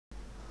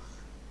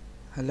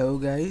Hello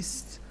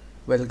guys,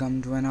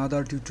 welcome to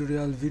another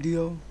tutorial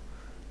video.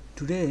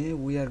 Today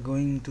we are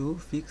going to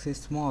fix a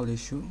small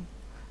issue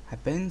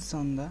happens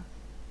on the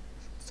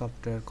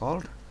software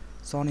called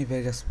Sony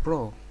Vegas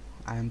Pro.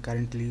 I am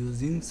currently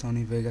using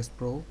Sony Vegas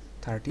Pro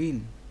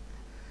 13.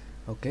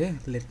 Okay,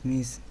 let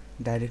me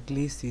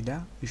directly see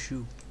the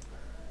issue.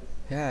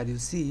 Here you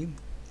see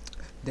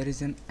there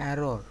is an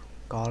error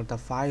called the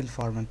file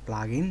format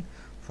plugin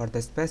for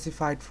the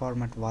specified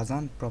format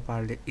wasn't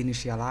properly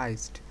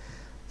initialized.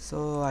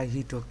 So I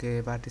hit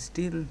OK, but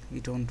still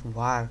it won't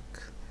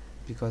work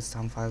because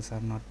some files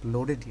are not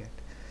loaded yet.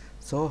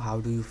 So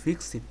how do you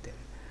fix it then?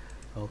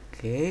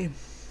 Okay,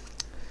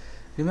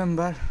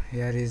 remember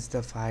here is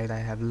the file I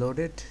have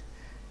loaded,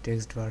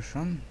 text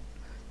version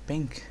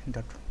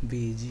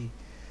pink.bg.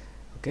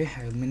 Okay,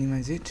 I will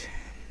minimize it.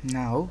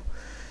 Now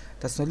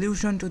the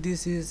solution to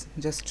this is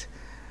just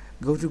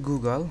go to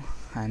Google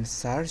and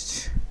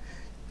search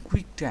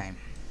QuickTime.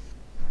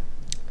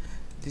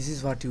 This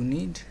is what you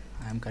need.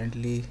 I am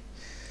currently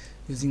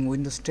using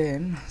Windows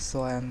 10,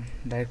 so I am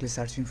directly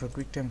searching for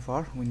QuickTime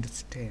for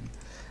Windows 10.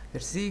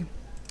 Let's see.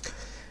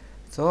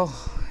 So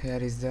here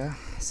is the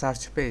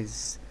search page.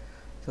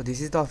 So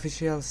this is the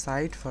official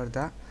site for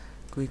the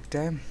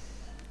QuickTime.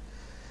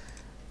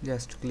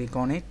 Just click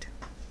on it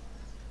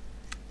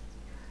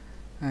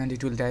and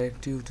it will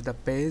direct you to the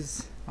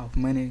page of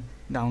many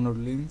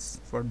download links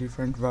for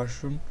different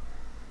version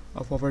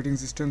of operating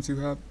systems you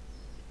have.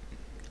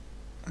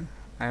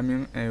 I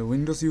am a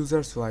Windows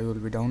user, so I will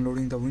be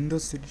downloading the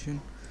Windows edition.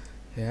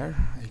 Here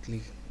I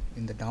click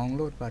in the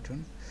download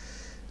button.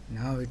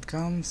 Now it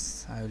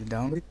comes, I will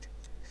download it.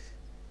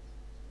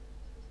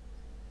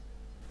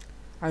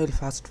 I will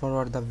fast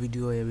forward the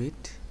video a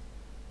bit.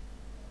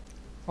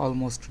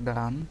 Almost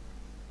done.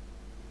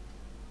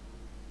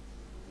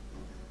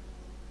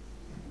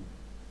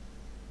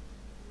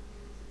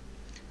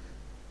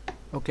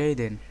 Okay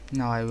then,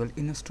 now I will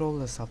install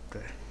the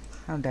software.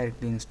 I will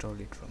directly install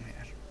it from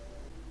here.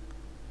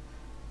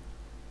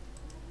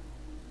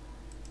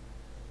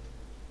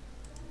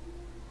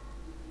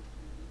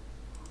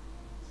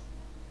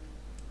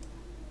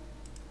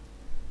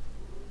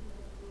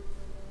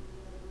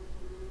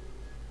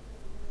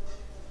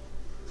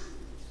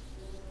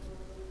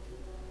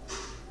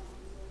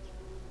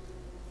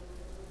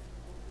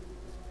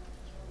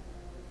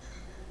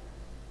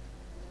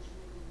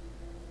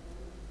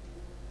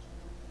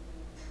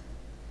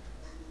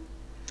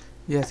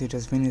 Yes, it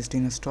has finished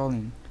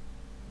installing.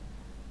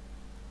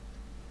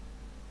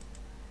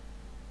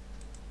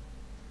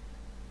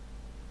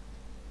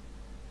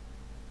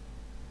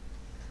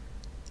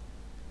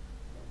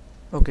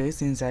 Okay,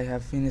 since I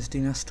have finished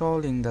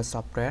installing the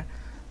software,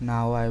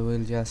 now I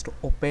will just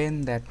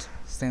open that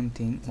same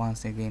thing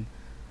once again.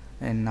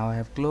 And now I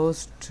have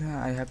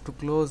to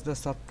close the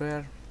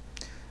software,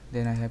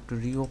 then I have to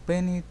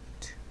reopen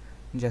it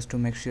just to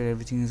make sure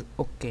everything is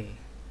okay.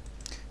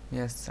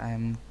 Yes, I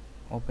am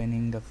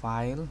opening the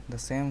file, the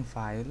same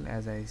file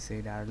as I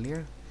said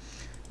earlier.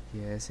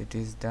 Yes, it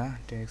is the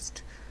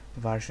text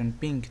version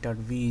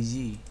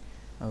pink.vg.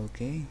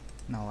 Okay,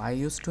 now I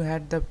used to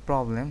have the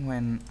problem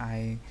when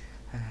I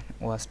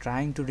was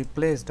trying to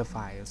replace the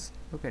files.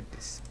 Look at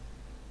this.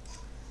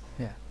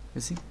 Yeah,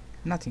 you see,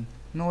 nothing,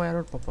 no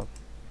error pop up.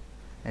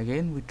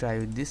 Again we try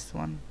with this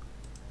one.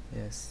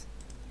 Yes,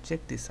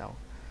 check this out.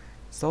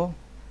 So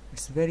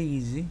it's very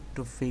easy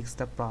to fix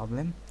the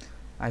problem.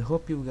 I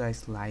hope you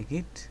guys like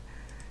it.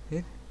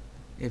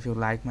 If you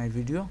like my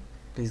video,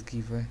 please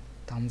give a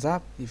thumbs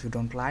up. If you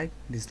don't like,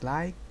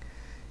 dislike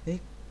it.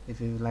 If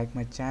you like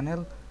my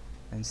channel,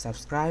 then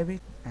subscribe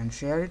it and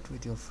share it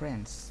with your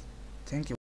friends. Thank you.